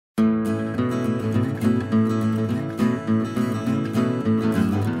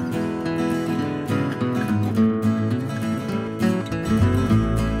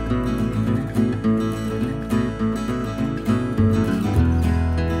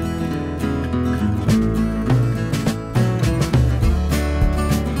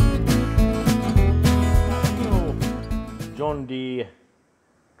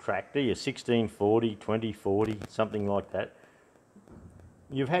tractor, your 1640, 2040, something like that,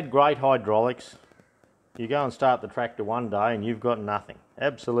 you've had great hydraulics. You go and start the tractor one day and you've got nothing,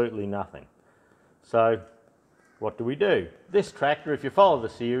 absolutely nothing. So what do? This tractor, if you follow the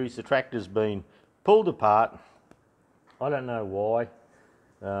series, the tractor's been pulled apart. I don't know why,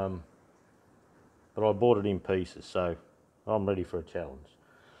 but I bought it in pieces, so I'm ready for a challenge.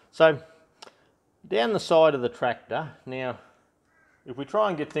 So down the side of the tractor, now if we try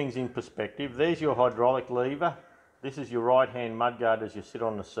and get things in perspective, there's your hydraulic lever, this is your right hand mudguard as you sit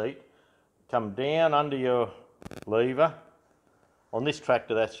on the seat. Come down under your lever. On this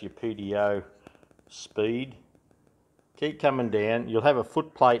tractor that's your PDO speed. Keep coming down, you'll have a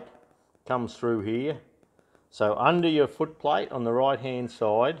foot plate comes through here. So under your foot plate on the right hand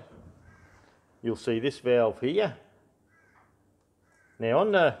side, you'll see this valve here. Now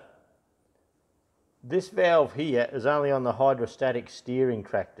on this valve here is only on the hydrostatic steering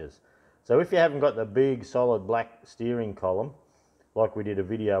tractors. So if you haven't got the big solid black steering column, like we did a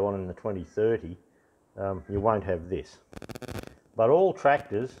video on in the 2030, you won't have this. But all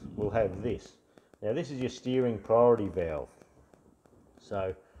tractors will have this. Now this is your steering priority valve.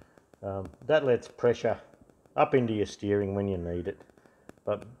 So that lets pressure up into your steering when you need it.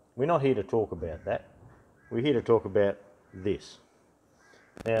 But we're not here to talk about that. We're here to talk about this.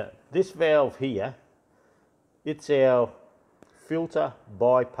 Now this valve here, it's our filter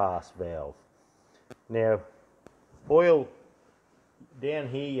bypass valve. Now oil, down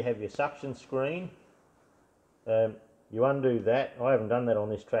here you have your suction screen. You undo that. I haven't done that on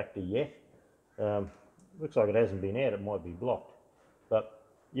this tractor yet. Looks like it hasn't been out, it might be blocked. But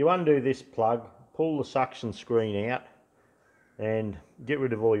you undo this plug, pull the suction screen out and get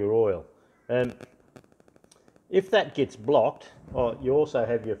rid of all your oil. If that gets blocked, you also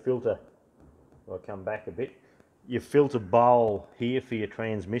have your filter, I'll come back a bit, your filter bowl here for your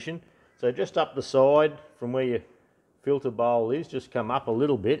transmission. So just up the side from where your filter bowl is, just come up a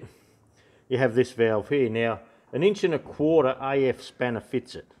little bit, you have this valve here. Now 1.25" AF spanner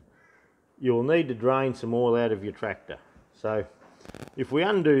fits it. You'll need to drain some oil out of your tractor. So if we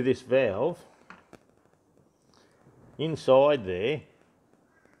undo this valve, inside there,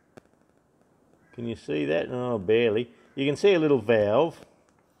 can you see that? Oh, barely. You can see a little valve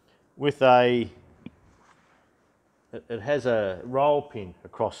with it has a roll pin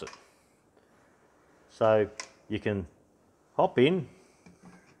across it. So you can hop in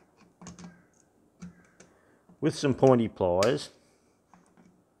with some pointy pliers.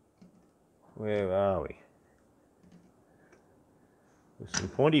 Where are we? With some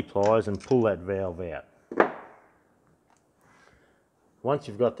pointy pliers and pull that valve out. Once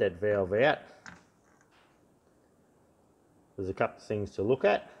you've got that valve out, there's a couple of things to look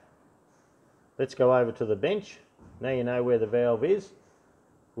at. Let's go over to the bench. Now you know where the valve is.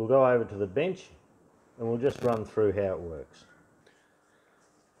 We'll go over to the bench and we'll just run through how it works.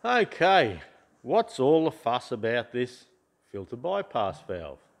 Okay, what's all the fuss about this filter bypass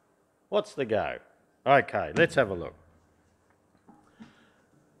valve? What's the go? Okay, let's have a look.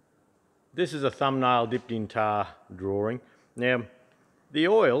 This is a thumbnail dipped in tar drawing. Now, the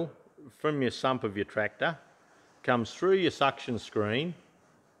oil from your sump of your tractor comes through your suction screen.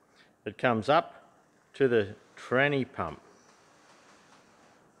 It comes up to the tranny pump.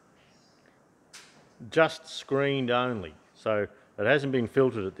 Just screened only, so it hasn't been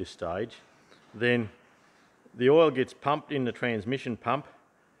filtered at this stage. Then the oil gets pumped in the transmission pump.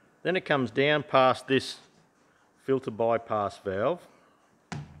 Then it comes down past this filter bypass valve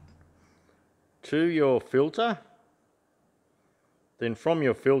to your filter. Then from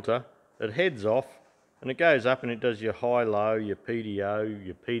your filter, it heads off and it goes up and it does your high-low, your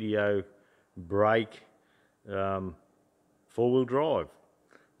PDO brake, four-wheel drive,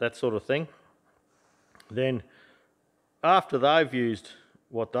 that sort of thing. Then after they've used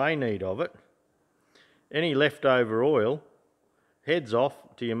what they need of it, any leftover oil heads off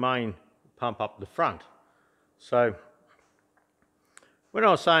to your main pump up the front. So when I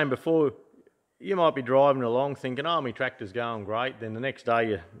was saying before, you might be driving along thinking, oh, my tractor's going great. Then the next day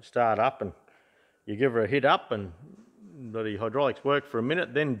you start up and you give her a hit up and the hydraulics work for a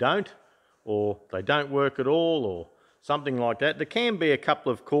minute, then don't, or they don't work at all, or something like that. There can be a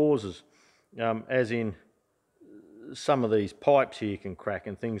couple of causes, as in some of these pipes here can crack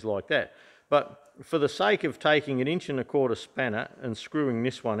and things like that. But for the sake of taking an 1.25" spanner and screwing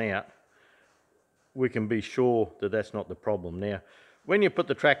this one out, we can be sure that that's not the problem. Now, when you put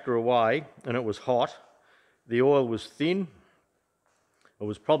the tractor away and it was hot, the oil was thin, it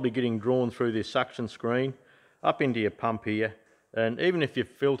was probably getting drawn through this suction screen up into your pump here, and even if your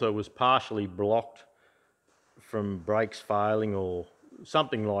filter was partially blocked from brakes failing or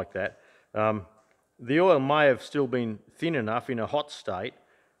something like that. The oil may have still been thin enough in a hot state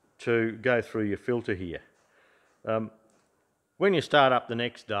to go through your filter here. When you start up the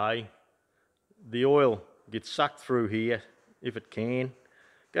next day, the oil gets sucked through here, if it can,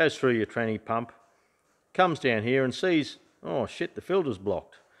 goes through your tranny pump, comes down here and sees, oh shit, the filter's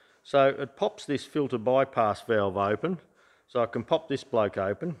blocked. So it pops this filter bypass valve open, so I can pop this bloke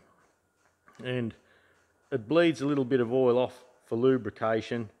open, and it bleeds a little bit of oil off for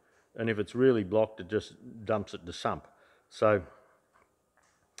lubrication, and if it's really blocked, it just dumps it to sump. So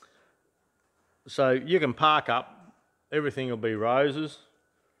you can park up, everything will be roses,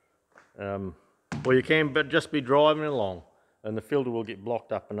 or you can but just be driving along and the filter will get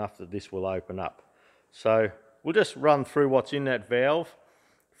blocked up enough that this will open up. So we'll just run through what's in that valve.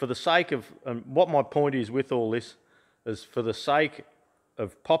 For the sake of, what my point is with all this, is for the sake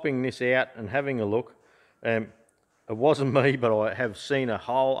of popping this out and having a look. It wasn't me, but I have seen a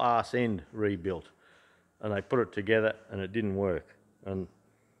whole arse end rebuilt, and they put it together and it didn't work. And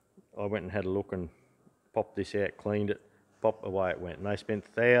I went and had a look and popped this out, cleaned it, popped away it went, and they spent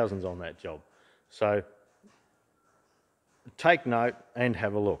thousands on that job. So take note and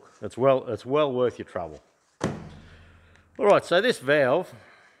have a look. It's well worth your trouble. All right, so this valve,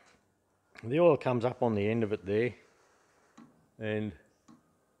 the oil comes up on the end of it there, and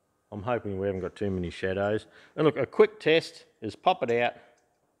I'm hoping we haven't got too many shadows. And look, a quick test is pop it out,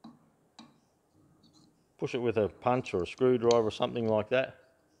 push it with a punch or a screwdriver or something like that,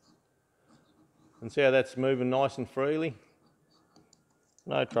 and see how that's moving nice and freely.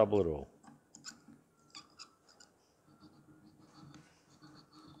 No trouble at all.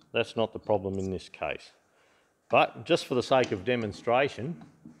 That's not the problem in this case. But just for the sake of demonstration,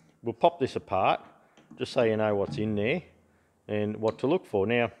 we'll pop this apart, just so you know what's in there and what to look for.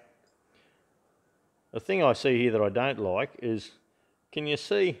 Now, the thing I see here that I don't like is, can you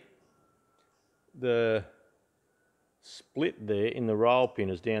see the split there in the roll pin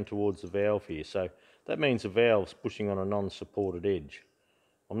is down towards the valve here? So that means the valve's pushing on a non-supported edge.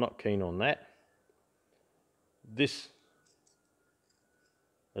 I'm not keen on that. There's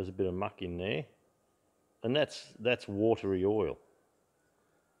a bit of muck in there, and that's watery oil.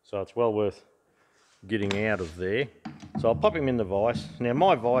 So it's well worth getting out of there. So I'll pop him in the vise. Now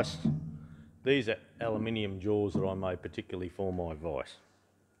my vise, these are aluminium jaws that I made particularly for my vise.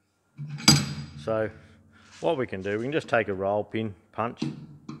 So what we can do, we can just take a roll pin punch,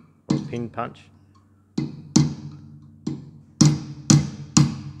 or a pin punch.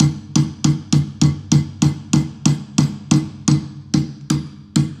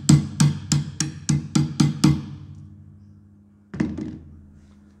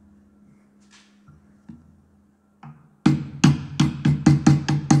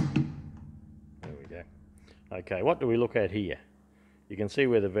 Okay, what do we look at here? You can see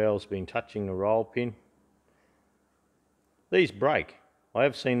where the valve's been touching the roll pin. These break. I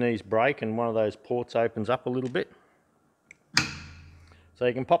have seen these break and one of those ports opens up a little bit. So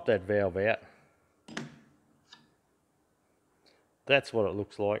you can pop that valve out. That's what it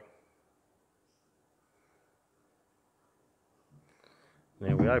looks like.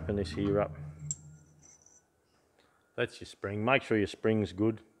 Now we open this here up. That's your spring. Make sure your spring's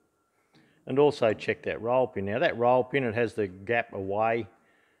good. And also check that roll pin. Now that roll pin, it has the gap away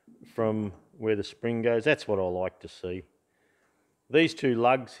from where the spring goes. That's what I like to see. These two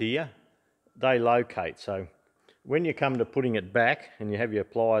lugs here, they locate. So when you come to putting it back and you have your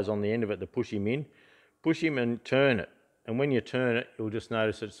pliers on the end of it to push him in, push him and turn it. And when you turn it, you'll just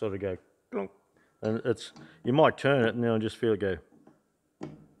notice it sort of go clunk. And you might turn it and then you'll just feel it go.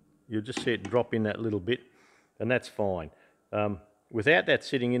 You'll just see it drop in that little bit, and that's fine. Without that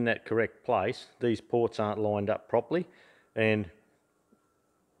sitting in that correct place, these ports aren't lined up properly, and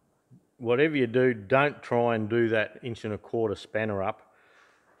whatever you do, don't try and do that 1¼ spanner up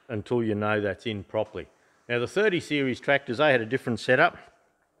until you know that's in properly. Now the 30 series tractors, they had a different setup,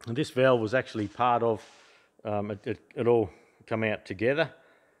 and this valve was actually part of, it all come out together.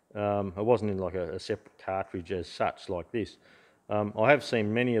 It wasn't in like a separate cartridge as such like this. I have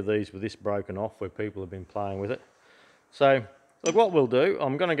seen many of these with this broken off where people have been playing with it. So look, what we'll do,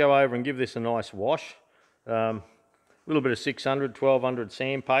 I'm going to go over and give this a nice wash. A little bit of 600, 1200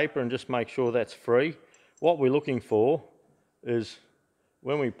 sandpaper, and just make sure that's free. What we're looking for is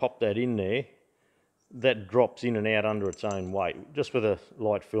when we pop that in there, that drops in and out under its own weight, just with a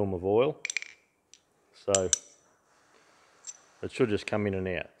light film of oil. So it should just come in and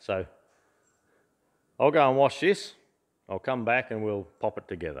out. So I'll go and wash this. I'll come back and we'll pop it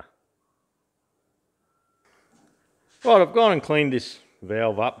together. Right, I've gone and cleaned this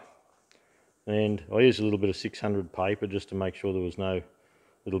valve up, and I used a little bit of 600 paper just to make sure there was no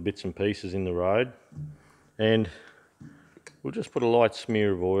little bits and pieces in the road. And we'll just put a light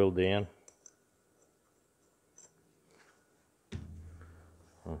smear of oil down.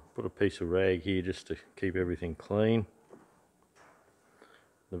 I'll put a piece of rag here just to keep everything clean.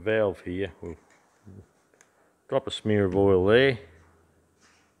 The valve here, we'll drop a smear of oil there.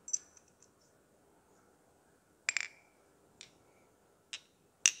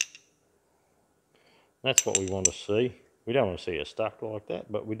 That's what we want to see. We don't want to see it stuck like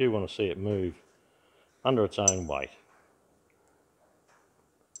that, but we do want to see it move under its own weight.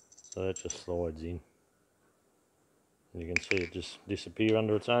 So that just slides in. And you can see it just disappear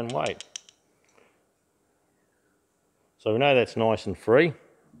under its own weight. So we know that's nice and free.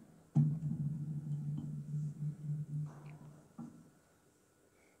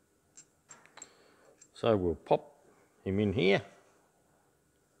 So we'll pop him in here.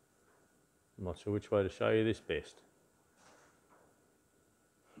 I'm not sure which way to show you this best.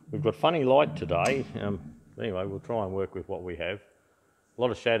 We've got funny light today. Anyway, we'll try and work with what we have. A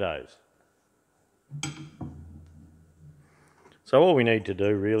lot of shadows. So all we need to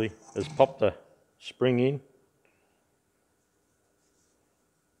do really is pop the spring in,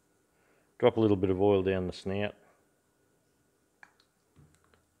 drop a little bit of oil down the snout.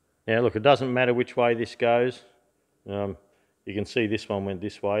 Now look, it doesn't matter which way this goes. You can see this one went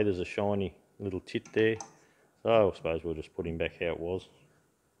this way. There's a shiny little tit there. So I suppose we'll just put him back how it was.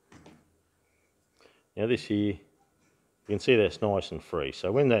 Now this here, you can see that's nice and free.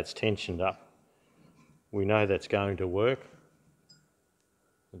 So when that's tensioned up, we know that's going to work.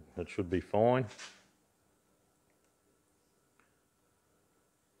 That should be fine.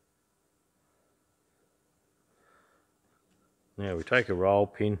 Now we take a roll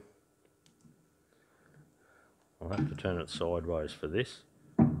pin. I'll have to turn it sideways for this.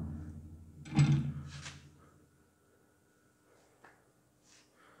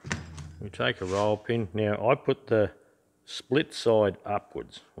 We take a roll pin. Now I put the split side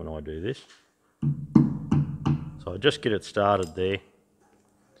upwards when I do this. So I just get it started there.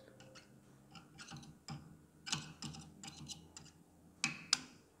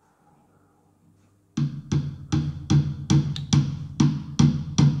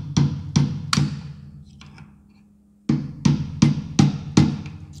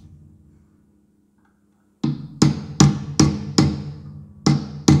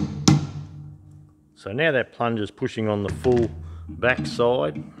 So now that plunger's pushing on the full back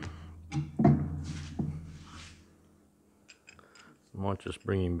side. I might just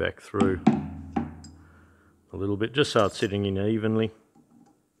bring him back through a little bit, just so it's sitting in evenly.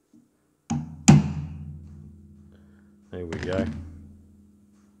 There we go.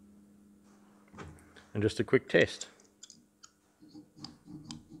 And just a quick test.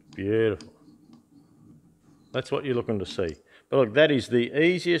 Beautiful. That's what you're looking to see. But look, that is the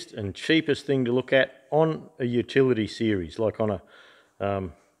easiest and cheapest thing to look at on a utility series, like on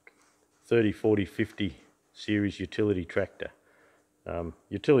a 30, 40, 50 series utility tractor.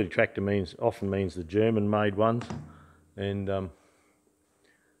 Utility tractor often means the German-made ones, and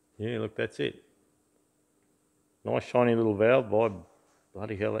yeah, look, that's it. Nice shiny little valve. By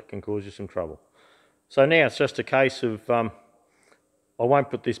bloody hell, that can cause you some trouble. So now it's just a case of, I won't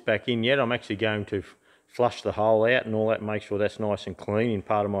put this back in yet. I'm actually going to flush the hole out and all that, make sure that's nice and clean in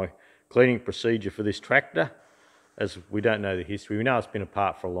part of my cleaning procedure for this tractor, as we don't know the history. We know it's been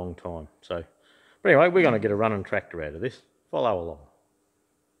apart for a long time. So, but anyway, we're going to get a running tractor out of this. Follow along.